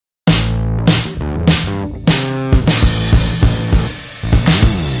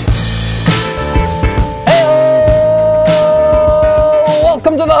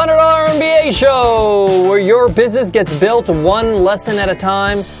Your business gets built one lesson at a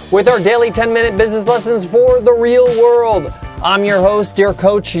time with our daily 10-minute business lessons for the real world. I'm your host, your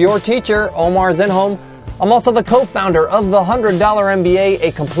coach, your teacher, Omar Zenhom. I'm also the co-founder of the $100 MBA,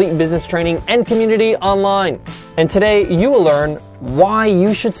 a complete business training and community online. And today you will learn why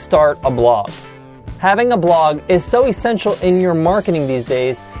you should start a blog. Having a blog is so essential in your marketing these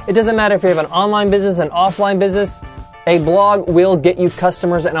days. It doesn't matter if you have an online business, an offline business. A blog will get you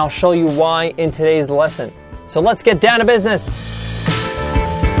customers, and I'll show you why in today's lesson. So let's get down to business.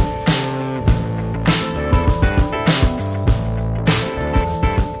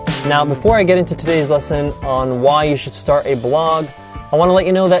 Now, before I get into today's lesson on why you should start a blog, I want to let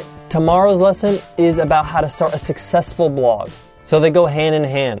you know that tomorrow's lesson is about how to start a successful blog. So they go hand in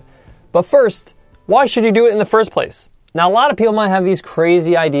hand. But first, why should you do it in the first place? Now, a lot of people might have these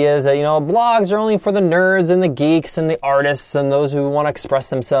crazy ideas that, blogs are only for the nerds and the geeks and the artists and those who want to express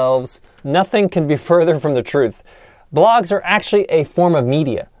themselves. Nothing can be further from the truth. Blogs are actually a form of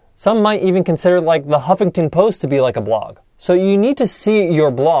media. Some might even consider like the Huffington Post to be like a blog. So you need to see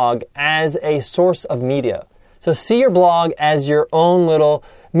your blog as a source of media. So see your blog as your own little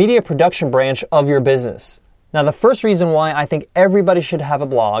media production branch of your business. Now, the first reason why I think everybody should have a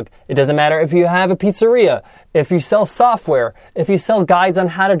blog, it doesn't matter if you have a pizzeria, if you sell software, if you sell guides on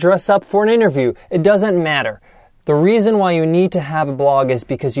how to dress up for an interview, it doesn't matter. The reason why you need to have a blog is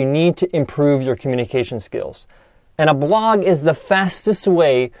because you need to improve your communication skills. And a blog is the fastest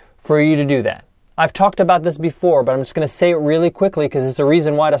way for you to do that. I've talked about this before, but I'm just going to say it really quickly because it's the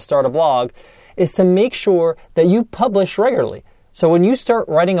reason why to start a blog, is to make sure that you publish regularly. So when you start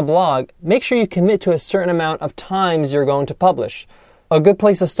writing a blog, make sure you commit to a certain amount of times you're going to publish. A good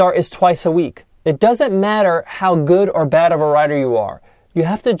place to start is twice a week. It doesn't matter how good or bad of a writer you are. You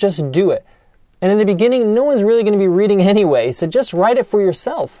have to just do it. And in the beginning, no one's really going to be reading anyway, so just write it for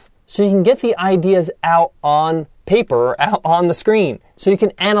yourself so you can get the ideas out on paper or out on the screen, so you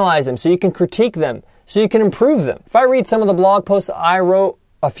can analyze them, so you can critique them, so you can improve them. If I read some of the blog posts I wrote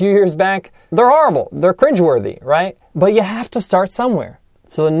a few years back, they're horrible. They're cringeworthy, right? But you have to start somewhere.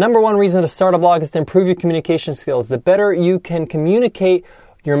 So the number one reason to start a blog is to improve your communication skills. The better you can communicate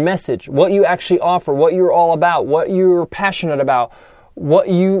your message, what you actually offer, what you're all about, what you're passionate about, what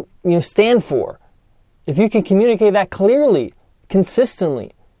you stand for. If you can communicate that clearly,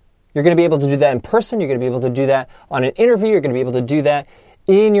 consistently, you're going to be able to do that in person. You're going to be able to do that on an interview. You're going to be able to do that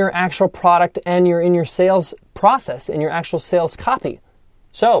in your actual product and in your sales process, in your actual sales copy.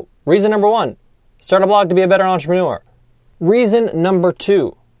 So, reason number one, start a blog to be a better entrepreneur. Reason number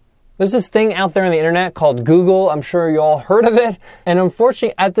two, there's this thing out there on the internet called Google. I'm sure you all heard of it. And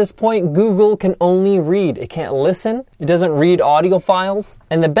unfortunately, at this point, Google can only read. It can't listen. It doesn't read audio files.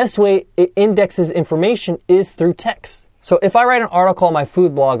 And the best way it indexes information is through text. So if I write an article on my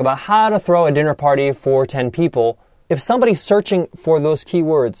food blog about how to throw a dinner party for 10 people, if somebody's searching for those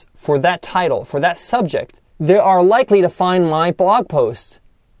keywords, for that title, for that subject, they are likely to find my blog post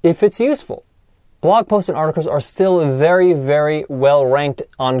if it's useful. Blog posts and articles are still very, very well ranked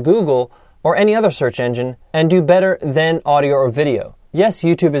on Google or any other search engine and do better than audio or video. Yes,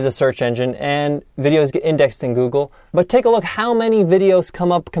 YouTube is a search engine and videos get indexed in Google, but take a look how many videos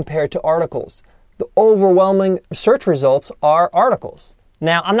come up compared to articles. The overwhelming search results are articles.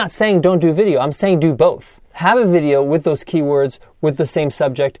 Now, I'm not saying don't do video. I'm saying do both. Have a video with those keywords, with the same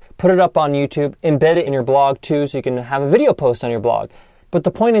subject, put it up on YouTube, embed it in your blog too so you can have a video post on your blog. But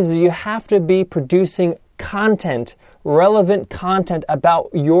the point is you have to be producing content, relevant content about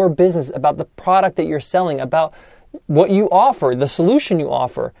your business, about the product that you're selling, about what you offer, the solution you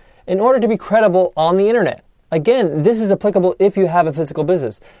offer, in order to be credible on the internet. Again, this is applicable if you have a physical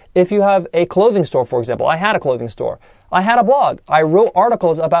business. If you have a clothing store, for example, I had a clothing store. I had a blog. I wrote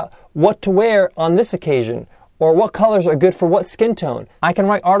articles about what to wear on this occasion or what colors are good for what skin tone. I can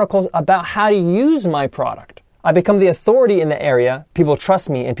write articles about how to use my product. I become the authority in the area. People trust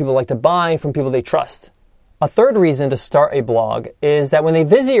me and people like to buy from people they trust. A third reason to start a blog is that when they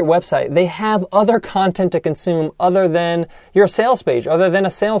visit your website, they have other content to consume other than your sales page, other than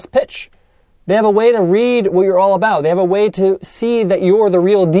a sales pitch. They have a way to read what you're all about. They have a way to see that you're the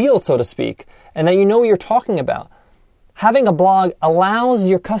real deal, so to speak, and that you know what you're talking about. Having a blog allows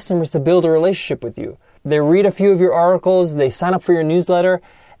your customers to build a relationship with you. They read a few of your articles, they sign up for your newsletter,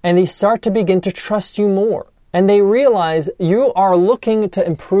 and they start to begin to trust you more. And they realize you are looking to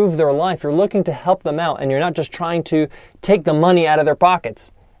improve their life. You're looking to help them out, and you're not just trying to take the money out of their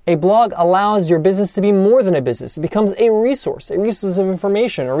pockets. A blog allows your business to be more than a business. It becomes a resource of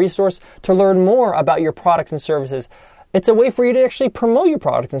information, a resource to learn more about your products and services, It's a way for you to actually promote your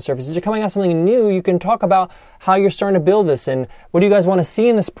products and services. You're coming out with something new. You can talk about how you're starting to build this and what do you guys want to see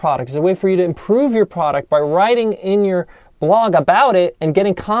in this product. It's a way for you to improve your product by writing in your blog about it and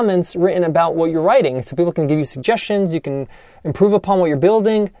getting comments written about what you're writing. So people can give you suggestions. You can improve upon what you're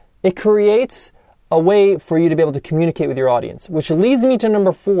building. It creates a way for you to be able to communicate with your audience, which leads me to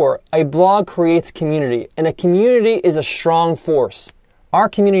number 4. A blog creates community, and a community is a strong force. Our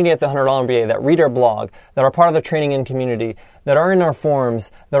community at the $100 MBA that read our blog, that are part of the training in community, that are in our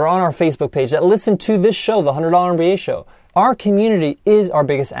forums, that are on our Facebook page, that listen to this show, the $100 MBA show. Our community is our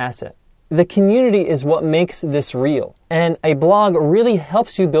biggest asset. The community is what makes this real. And a blog really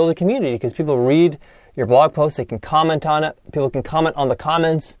helps you build a community because people read your blog posts, they can comment on it, people can comment on the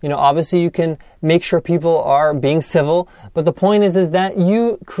comments. Obviously you can make sure people are being civil, but the point is that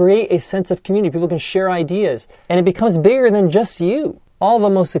you create a sense of community. People can share ideas, and it becomes bigger than just you. All the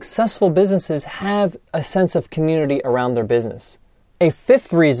most successful businesses have a sense of community around their business. A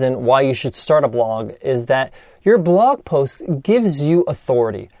 5th reason why you should start a blog is that your blog post gives you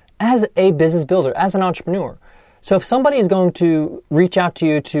authority as a business builder, as an entrepreneur. So if somebody is going to reach out to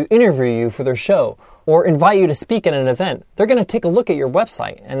you to interview you for their show or invite you to speak at an event, they're going to take a look at your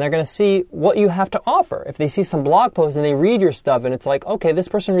website and they're going to see what you have to offer. If they see some blog posts and they read your stuff and it's like, okay, this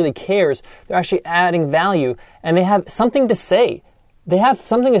person really cares, they're actually adding value and they have something to say. They have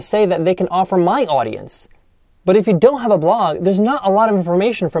something to say that they can offer my audience. But if you don't have a blog, there's not a lot of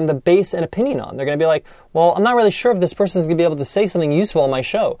information from the base and opinion on. They're going to be like, well, I'm not really sure if this person is going to be able to say something useful on my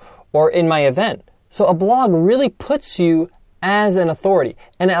show or in my event. So a blog really puts you as an authority,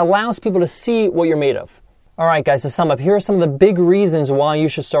 and it allows people to see what you're made of. All right, guys, to sum up, here are some of the big reasons why you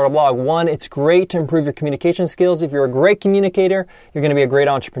should start a blog. 1, it's great to improve your communication skills. If you're a great communicator, you're going to be a great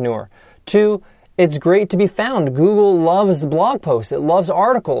entrepreneur. 2, it's great to be found. Google loves blog posts. It loves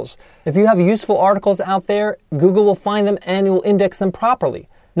articles. If you have useful articles out there, Google will find them and will index them properly.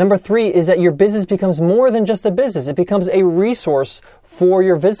 Number 3 is that your business becomes more than just a business. It becomes a resource for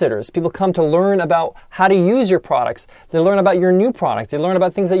your visitors. People come to learn about how to use your products. They learn about your new product. They learn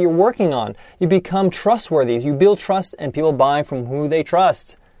about things that you're working on. You become trustworthy. You build trust and people buy from who they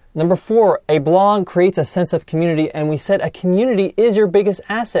trust. Number 4, a blog creates a sense of community, and we said a community is your biggest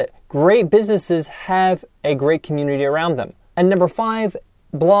asset. Great businesses have a great community around them. And number 5,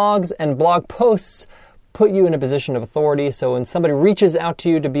 blogs and blog posts put you in a position of authority. So when somebody reaches out to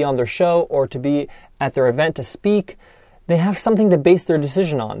you to be on their show or to be at their event to speak, they have something to base their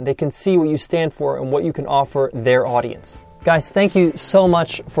decision on. They can see what you stand for and what you can offer their audience. Guys, thank you so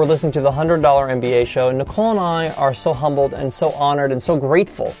much for listening to the $100 MBA show. Nicole and I are so humbled and so honored and so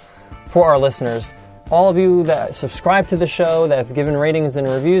grateful for our listeners. All of you that subscribe to the show, that have given ratings and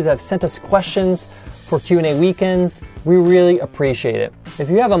reviews, that have sent us questions for Q&A weekends, we really appreciate it.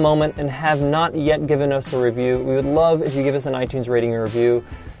 If you have a moment and have not yet given us a review, we would love if you give us an iTunes rating and review.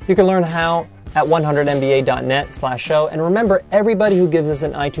 You can learn how at 100mba.net/show. And remember, everybody who gives us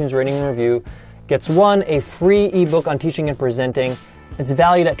an iTunes rating and review gets 1, a free ebook on teaching and presenting. It's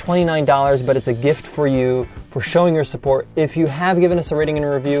valued at $29, but it's a gift for you for showing your support. If you have given us a rating and a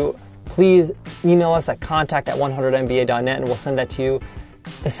review, please email us at contact@100mba.net and we'll send that to you.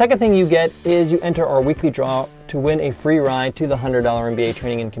 The second thing you get is you enter our weekly draw to win a free ride to the $100 MBA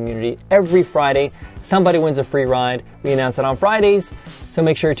training and community. Every Friday, somebody wins a free ride. We announce it on Fridays, so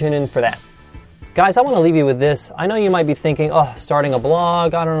make sure you tune in for that. Guys, I want to leave you with this. I know you might be thinking, starting a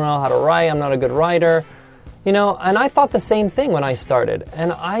blog, I don't know how to write, I'm not a good writer. And I thought the same thing when I started.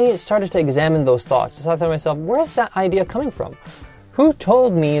 And I started to examine those thoughts. So I thought to myself, where's that idea coming from? Who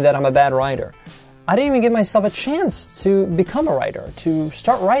told me that I'm a bad writer? I didn't even give myself a chance to become a writer, to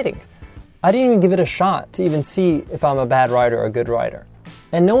start writing. I didn't even give it a shot to even see if I'm a bad writer or a good writer.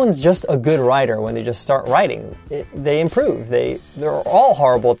 And no one's just a good writer when they just start writing. They improve. They're all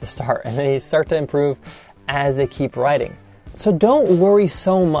horrible at the start, and they start to improve as they keep writing. So don't worry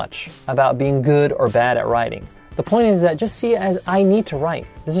so much about being good or bad at writing. The point is that just see it as I need to write.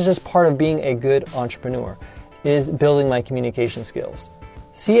 This is just part of being a good entrepreneur, is building my communication skills.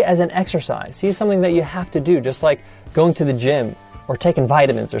 See it as an exercise. See it as something that you have to do, just like going to the gym or taking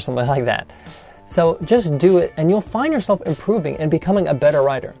vitamins or something like that. So just do it and you'll find yourself improving and becoming a better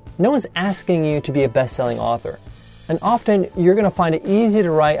writer. No one's asking you to be a best-selling author. And often you're going to find it easy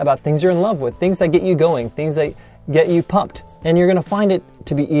to write about things you're in love with, things that get you going, things that get you pumped. And you're going to find it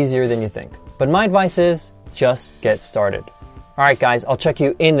to be easier than you think. But my advice is just get started. All right, guys, I'll check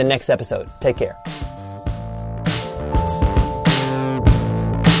you in the next episode. Take care.